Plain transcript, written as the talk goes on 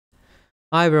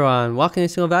Hi everyone, welcome to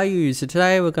Single Values. So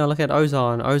today we're going to look at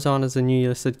Ozon. Ozon is a new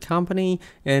listed company.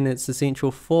 In its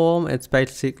essential form, it's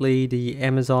basically the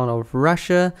Amazon of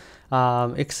Russia,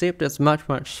 except it's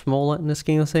much smaller in the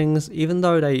scheme of things. Even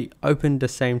though they opened the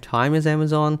same time as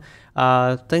Amazon,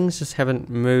 things just haven't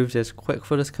moved as quick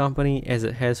for this company as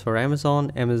it has for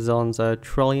Amazon. Amazon's a $1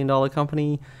 trillion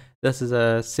company. This is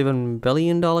a $7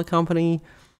 billion company.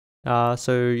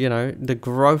 So the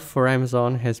growth for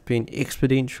Amazon has been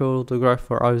exponential. The growth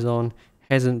for Ozon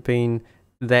hasn't been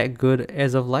that good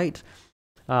as of late.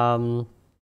 So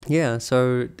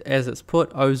as it's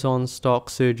put, Ozon stock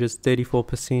surges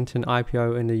 34% in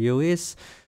IPO in the US,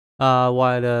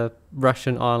 while the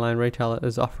Russian online retailer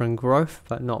is offering growth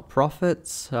but not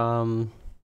profits. We can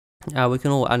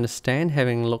all understand,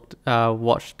 having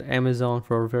watched Amazon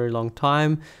for a very long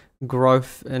time,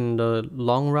 growth in the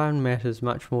long run matters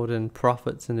much more than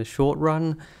profits in the short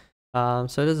run. So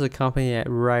this is a company that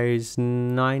raised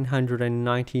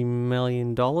 $990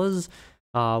 million,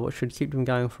 which should keep them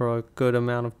going for a good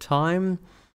amount of time.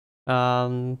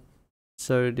 Their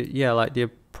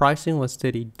pricing was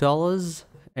 $30,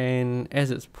 and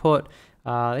as it's put,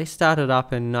 they started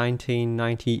up in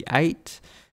 1998,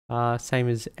 same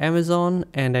as Amazon,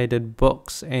 and they did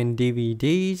books and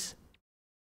DVDs.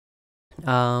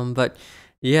 I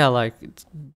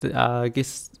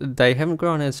guess they haven't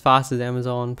grown as fast as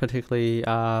Amazon, particularly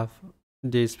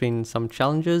there's been some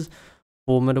challenges.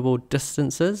 Formidable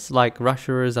distances, like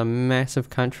Russia is a massive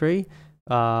country,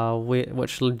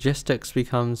 which logistics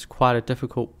becomes quite a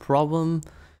difficult problem,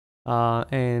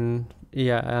 and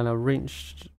a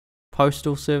wrenched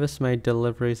postal service made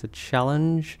deliveries a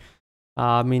challenge.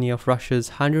 Many of Russia's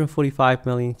 145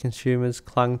 million consumers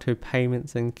clung to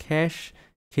payments in cash,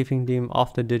 keeping them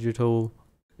off the digital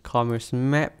commerce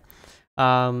map.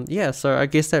 So I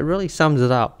guess that really sums it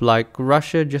up. Like,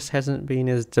 Russia just hasn't been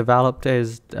as developed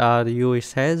as the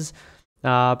US has,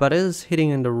 but it is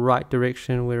heading in the right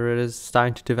direction, where it is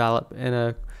starting to develop in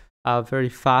a very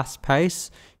fast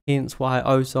pace. Hence why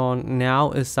Ozon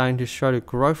now is starting to show the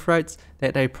growth rates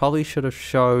that they probably should have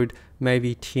showed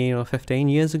maybe 10 or 15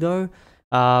 years ago.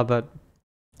 But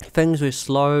things were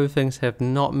slow, things have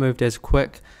not moved as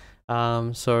quick. We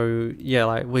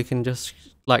can just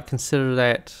consider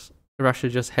that Russia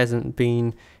just hasn't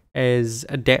been as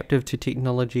adaptive to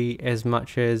technology as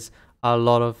much as a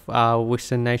lot of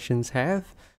Western nations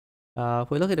have.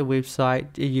 If we look at the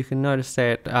website, you can notice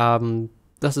that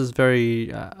this is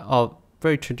very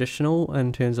traditional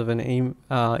in terms of an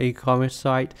e-commerce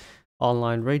site,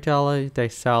 online retailer. They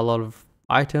sell a lot of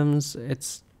items.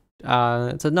 It's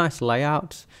a nice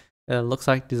layout. It looks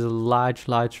like there's a large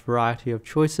variety of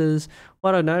choices.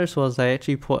 What I noticed was they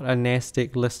actually put a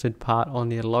NASDAQ listed part on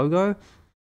their logo.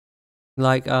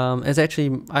 It's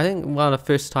actually, I think, one of the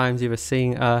first times ever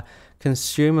seeing a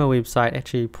consumer website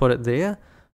actually put it there.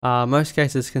 Most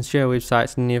cases, consumer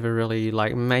websites never really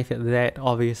make it that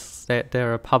obvious that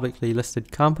they're a publicly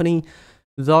listed company.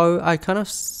 Though I kind of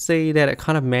see that it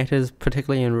kind of matters,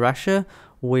 particularly in Russia,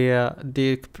 where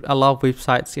a lot of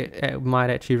websites might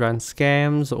actually run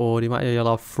scams, or there might be a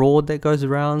lot of fraud that goes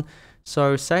around.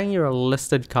 So saying you're a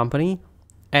listed company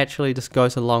actually just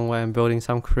goes a long way in building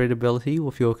some credibility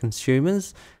with your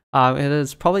consumers. It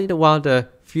is probably one of the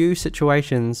few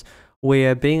situations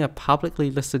where being a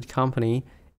publicly listed company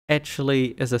actually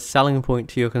is a selling point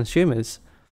to your consumers.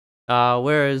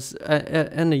 Whereas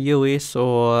in the US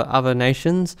or other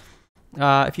nations,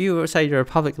 if you say you're a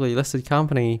publicly listed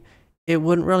company, it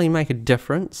wouldn't really make a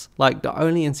difference. The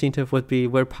only incentive would be,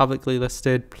 we're publicly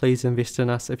listed, please invest in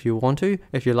us if you want to,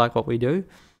 if you like what we do.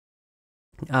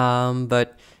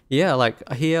 But here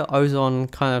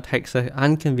Ozon kind of takes an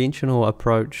unconventional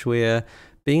approach, where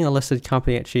being a listed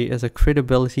company actually is a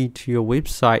credibility to your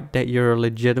website that you're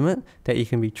legitimate, that you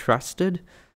can be trusted.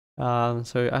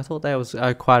 So I thought that was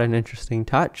quite an interesting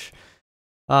touch.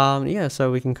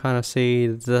 So we can kind of see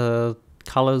the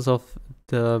colors of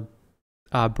the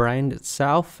brand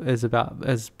itself is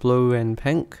blue and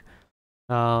pink,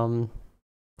 and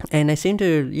they seem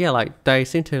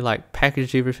to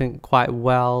package everything quite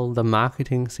well. The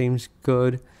marketing seems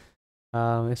good,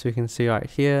 as we can see right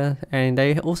here, and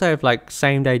they also have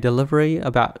same day delivery to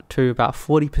about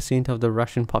 40% of the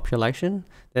Russian population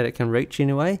that it can reach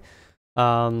anyway.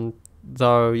 Though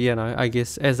I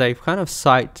guess as they kind of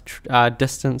cite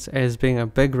distance as being a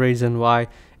big reason why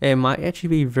it might actually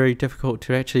be very difficult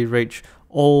to actually reach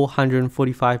all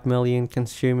 145 million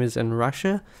consumers in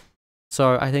Russia.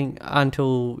 So I think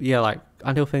until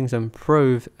things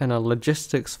improve in a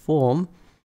logistics form,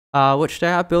 which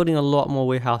they are building a lot more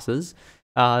warehouses,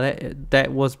 that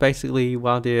was basically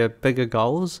one of their bigger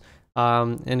goals.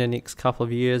 in the next couple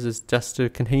of years is just to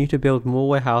continue to build more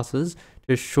warehouses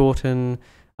to shorten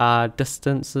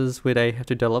distances where they have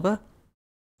to deliver.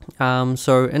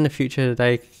 So in the future,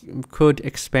 they could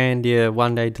expand their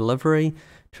one-day delivery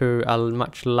to a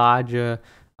much larger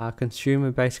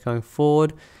consumer base going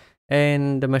forward.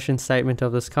 And the mission statement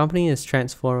of this company is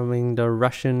transforming the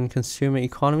Russian consumer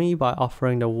economy by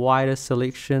offering the widest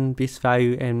selection, best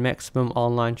value, and maximum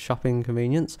online shopping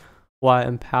convenience, while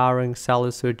empowering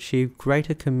sellers to achieve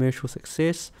greater commercial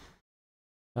success.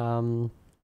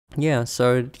 Yeah,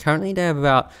 so currently they have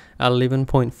about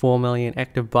 11.4 million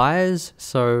active buyers,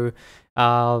 so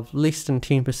less than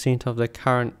 10% of the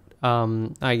current,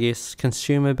 I guess,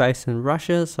 consumer base in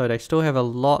Russia, so they still have a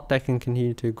lot they can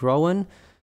continue to grow in.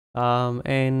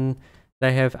 And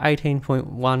they have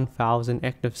 18.1 thousand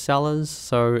active sellers,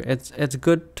 so it's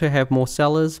good to have more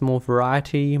sellers, more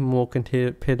variety, more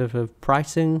competitive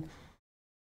pricing.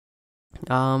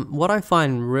 What I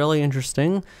find really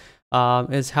interesting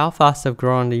is how fast they've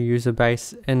grown the user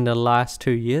base in the last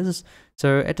 2 years.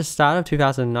 So at the start of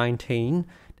 2019,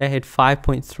 they had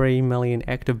 5.3 million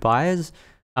active buyers.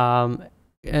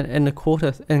 In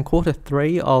quarter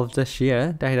 3 of this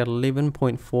year, they had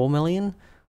 11.4 million.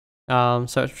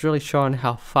 So it's really showing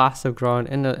how fast they've grown.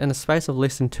 In the space of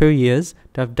less than 2 years,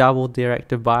 they've doubled their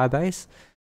active buyer base.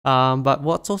 But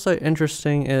what's also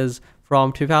interesting is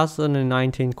from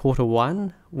 2019 quarter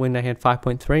 1, when they had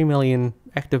 5.3 million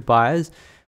active buyers,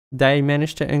 they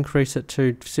managed to increase it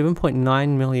to 7.9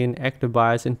 million active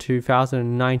buyers in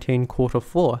 2019 quarter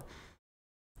 4.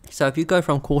 So if you go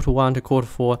from quarter 1 to quarter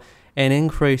 4 and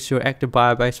increase your active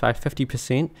buyer base by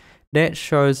 50%, that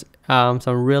shows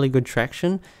some really good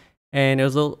traction. And it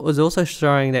was also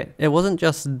showing that it wasn't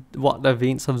just what the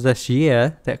events of this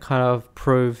year that kind of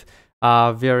proved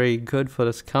very good for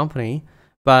this company,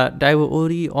 but they were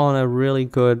already on a really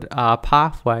good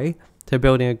pathway to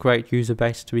building a great user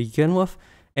base to begin with,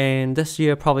 and this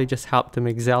year probably just helped them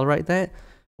accelerate that.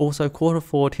 Also, quarter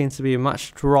 4 tends to be a much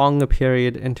stronger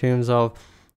period in terms of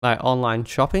like online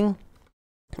shopping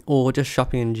or just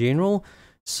shopping in general.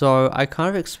 So I kind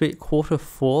of expect quarter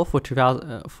 4 for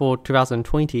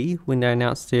 2020, when they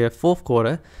announced their fourth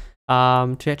quarter,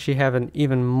 to actually have an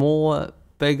even more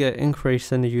bigger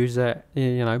increase in the user,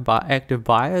 active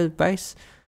buyer base.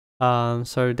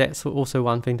 So that's also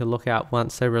one thing to look out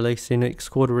once they release their next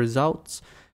quarter results.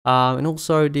 And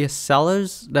also their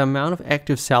sellers, the amount of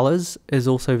active sellers is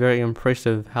also very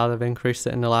impressive, how they've increased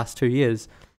it in the last 2 years.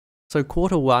 So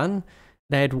quarter 1,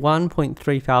 they had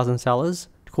 1.3 thousand sellers.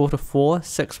 Quarter 4,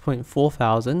 6.4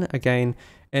 thousand. Again,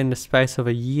 in the space of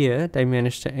a year, they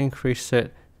managed to increase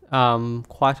it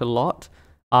quite a lot.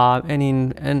 And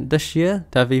in this year,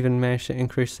 they've even managed to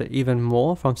increase it even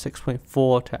more, from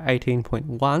 6.4 to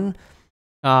 18.1.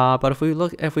 But if we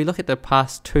look at the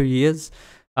past 2 years,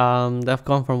 they've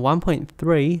gone from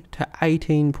 1.3 to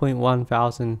 18.1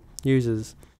 thousand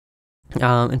users in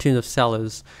terms of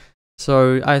sellers.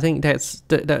 So I think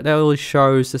that really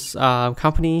shows this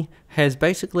company has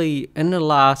basically, in the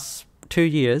last 2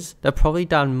 years, they've probably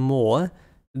done more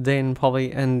than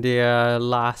probably in their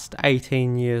last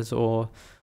 18 years or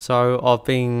so of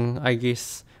being, I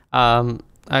guess, an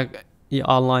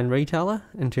online retailer,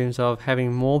 in terms of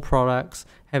having more products,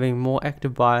 having more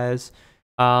active buyers,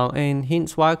 and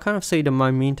hence why I kind of see the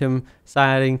momentum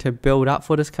starting to build up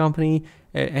for this company,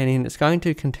 and it's going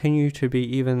to continue to be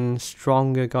even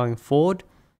stronger going forward.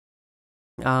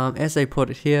 As they put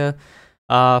it here,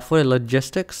 for the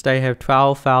logistics, they have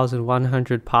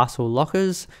 12,100 parcel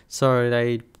lockers.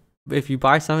 So if you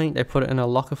buy something, they put it in a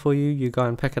locker for you, you go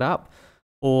and pick it up.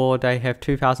 Or they have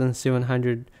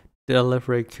 2,700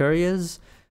 delivery couriers.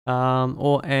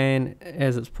 And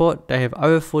as it's put, they have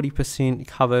over 40%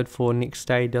 covered for next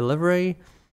day delivery.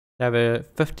 They have a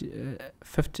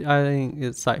 50, I think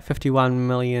it's like 51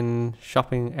 million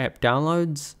shopping app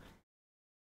downloads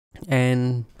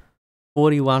and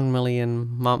 41 million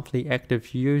monthly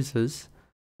active users.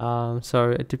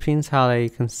 So it depends how they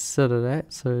consider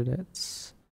that. So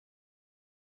that's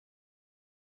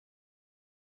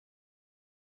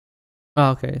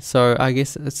okay. So I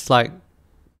guess it's like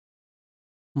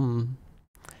so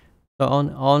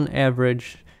on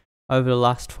average over the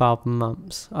last 12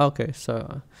 months. Okay,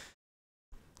 so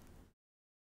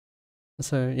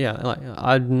yeah, like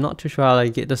I'm not too sure how they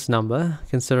get this number,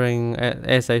 considering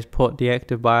as they put the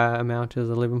active buyer amount is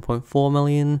 11.4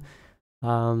 million.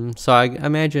 So I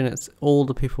imagine it's all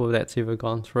the people that's ever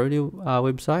gone through the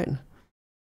website.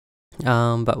 But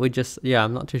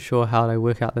I'm not too sure how they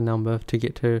work out the number to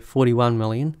get to 41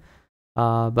 million.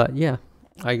 But yeah,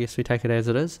 I guess we take it as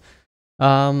it is.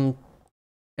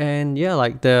 And yeah,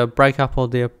 like the breakup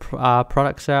of their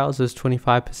product sales is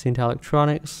 25%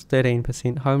 electronics,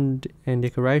 13% home and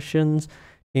decorations,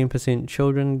 10%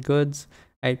 children goods,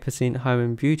 8% home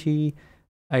and beauty,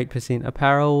 8%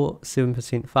 apparel,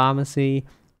 7% pharmacy,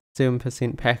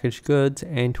 7% packaged goods,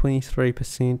 and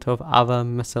 23% of other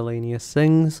miscellaneous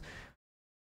things.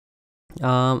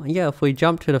 Yeah, if we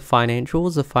jump to the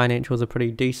financials are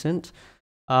pretty decent.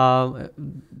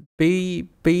 Be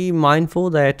mindful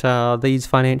that these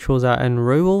financials are in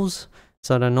rubles,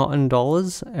 so they're not in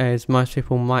dollars, as most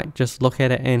people might just look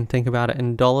at it and think about it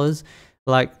in dollars.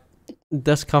 Like,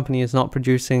 this company is not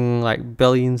producing like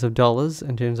billions of dollars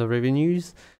in terms of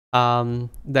revenues.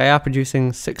 They are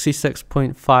producing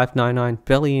 66.599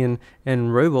 billion in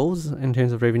rubles in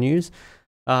terms of revenues.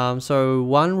 So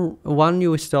one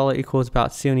US dollar equals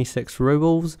about 76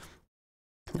 rubles.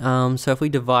 So if we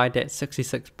divide that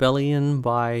 66 billion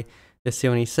by the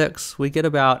 76, we get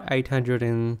about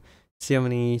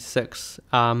 876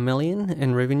 million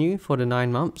in revenue for the 9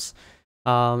 months.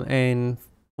 And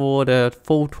for the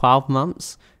full 12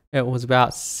 months, it was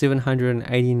about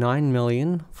 789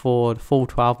 million for the full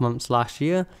 12 months last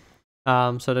year.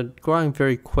 So they're growing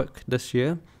very quick this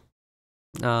year.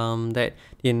 That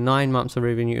their 9 months of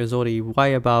revenue is already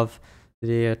way above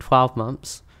their 12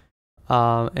 months.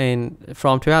 And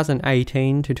from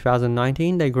 2018 to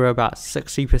 2019, they grew about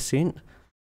 60%.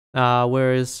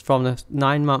 Whereas from the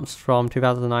 9 months from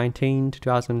 2019 to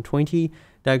 2020,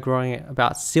 they're growing at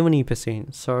about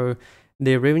 70%. So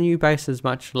their revenue base is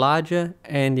much larger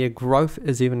and their growth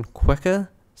is even quicker.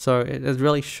 So it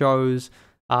really shows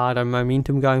the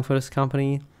momentum going for this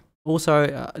company.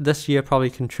 Also, this year probably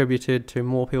contributed to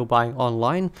more people buying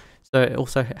online. So it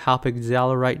also helped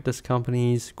accelerate this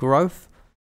company's growth.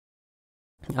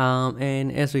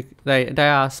 And as they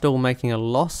are still making a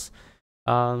loss.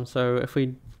 So if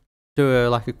we do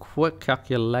a quick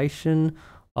calculation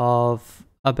of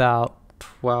about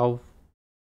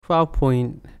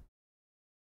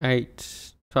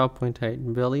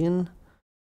 12.8 billion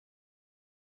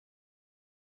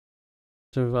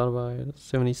divided by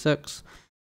 76.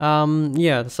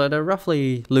 Yeah, so they're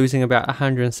roughly losing about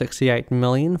 168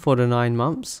 million for the 9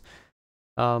 months.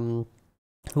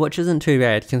 Which isn't too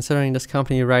bad, considering this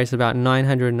company raised about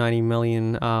 990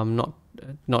 million not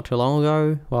too long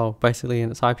ago. Well, basically in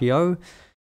its IPO.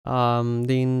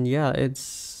 Then yeah,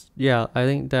 I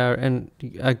think they're in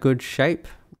a good shape.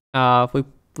 If we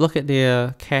look at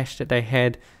their cash that they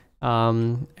had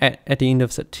at the end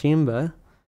of September,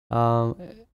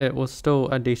 it was still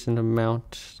a decent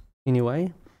amount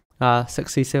anyway.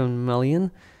 67 million.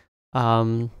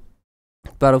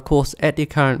 But of course, at their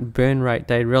current burn rate,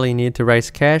 they really need to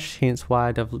raise cash, hence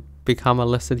why they've become a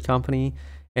listed company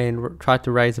and tried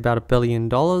to raise about $1 billion.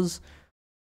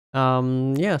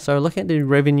 Yeah, so looking at the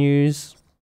revenues,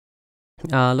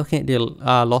 looking at their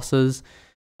losses,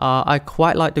 I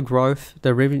quite like the growth.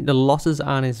 The losses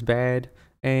aren't as bad.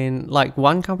 And like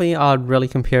one company I'd really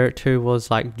compare it to was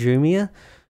like Jumia.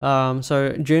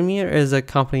 So Jumia is a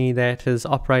company that is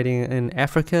operating in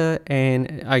Africa,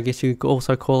 and I guess you could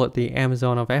also call it the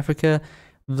Amazon of Africa,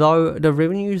 though the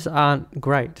revenues aren't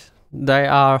great. They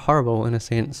are horrible in a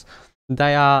sense.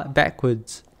 They are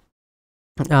backwards.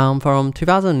 From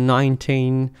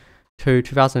 2019 to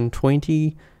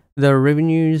 2020, the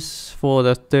revenues for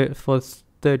the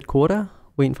third quarter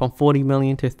went from 40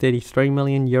 million to 33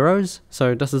 million euros.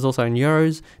 So this is also in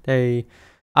euros. They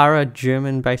are a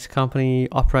German-based company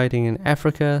operating in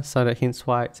Africa, so that hence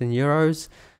why it's in euros.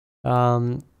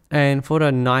 And for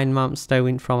the 9 months, they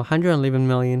went from 111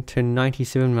 million to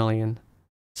 97 million.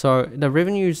 So the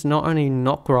revenue is not only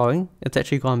not growing, it's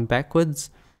actually gone backwards.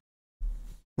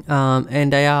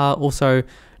 And they are also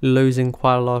losing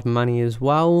quite a lot of money as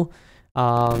well.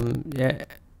 Yeah,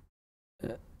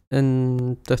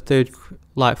 in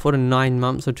the for the 9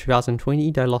 months of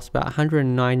 2020, they lost about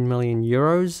 109 million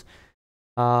euros.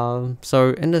 So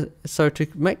to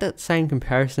make that same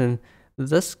comparison,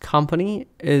 this company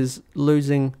is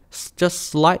losing just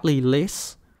slightly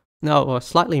more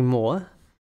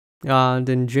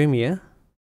than Jumia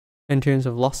in terms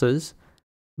of losses,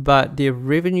 but their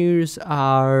revenues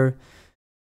are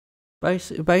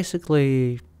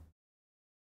basically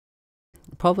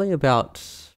probably about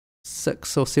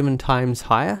 6 or 7 times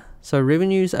higher. So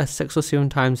revenues are 6 or 7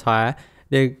 times higher.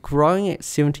 They're growing at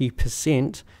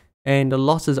 70%. And the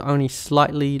loss is only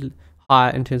slightly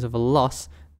higher in terms of a loss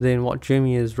than what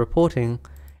Jumia is reporting.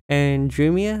 And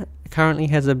Jumia currently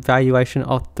has a valuation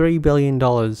of $3 billion.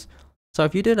 So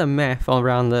if you did a math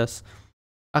around this,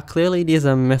 clearly there's a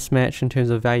mismatch in terms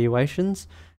of valuations.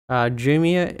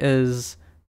 Jumia is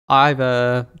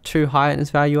either too high in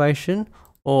its valuation,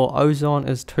 or Ozon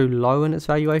is too low in its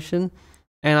valuation.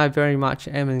 And I very much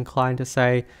am inclined to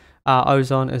say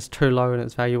Ozon is too low in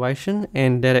its valuation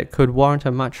and that it could warrant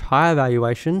a much higher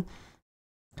valuation.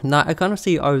 Now, I kind of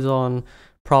see Ozon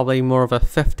probably more of a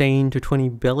 $15 to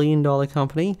 $20 billion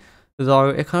company, though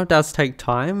it kind of does take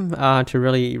time to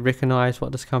really recognize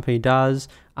what this company does,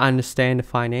 understand the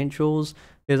financials.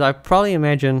 Because I probably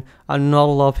imagine not a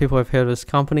lot of people have heard of this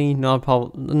company, not a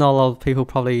lot of people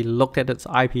probably looked at its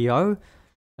IPO,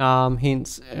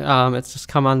 hence it's just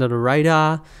come under the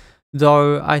radar.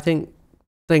 Though I think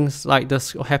things like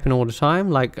this happen all the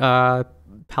time, like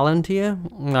Palantir,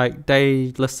 like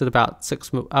they listed about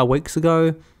 6 weeks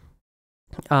ago.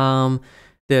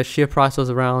 Their share price was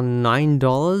around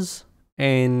 $9,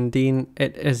 and then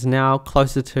it is now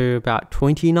closer to about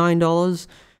 $29.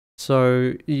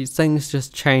 So things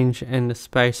just change in the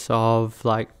space of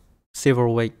like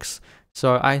several weeks.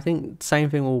 So I think same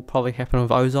thing will probably happen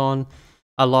with Ozon.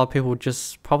 A lot of people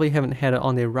just probably haven't had it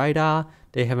on their radar,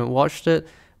 they haven't watched it,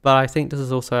 but I think this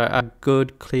is also a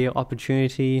good, clear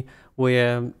opportunity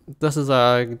where this is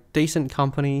a decent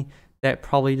company that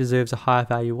probably deserves a higher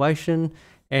valuation.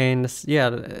 And yeah,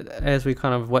 as we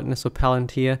kind of witnessed with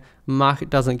Palantir, market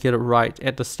doesn't get it right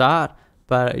at the start,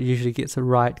 but it usually gets it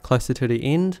right closer to the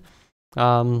end.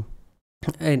 And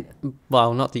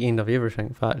well, not the end of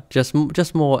everything, but just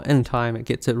more in time it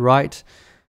gets it right.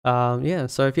 Yeah,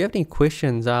 so if you have any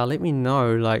questions, let me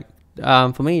know. Like,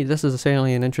 for me, this is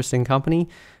certainly an interesting company.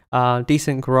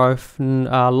 Decent growth,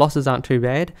 losses aren't too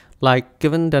bad. Like,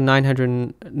 given the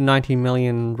 990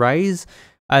 million raise,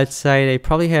 I'd say they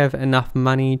probably have enough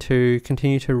money to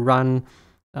continue to run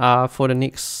for the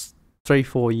next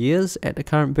 3-4 years at the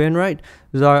current burn rate.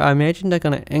 So I imagine they're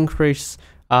going to increase,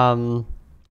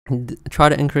 try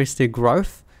to increase their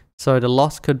growth. So the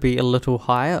loss could be a little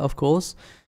higher, of course.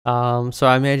 So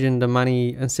I imagine the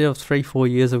money, instead of 3-4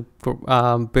 years of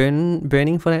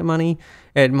burning for that money,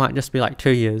 it might just be like 2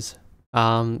 years.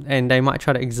 And they might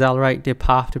try to accelerate their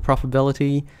path to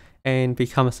profitability and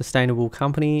become a sustainable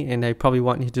company, and they probably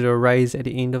won't need to do a raise at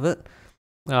the end of it,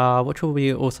 which will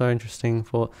be also interesting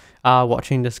for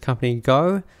watching this company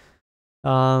go.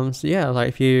 So yeah, like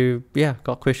if you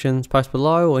got questions, post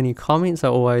below, or any comments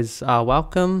are always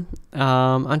welcome.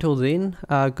 Until then,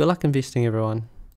 good luck investing, everyone.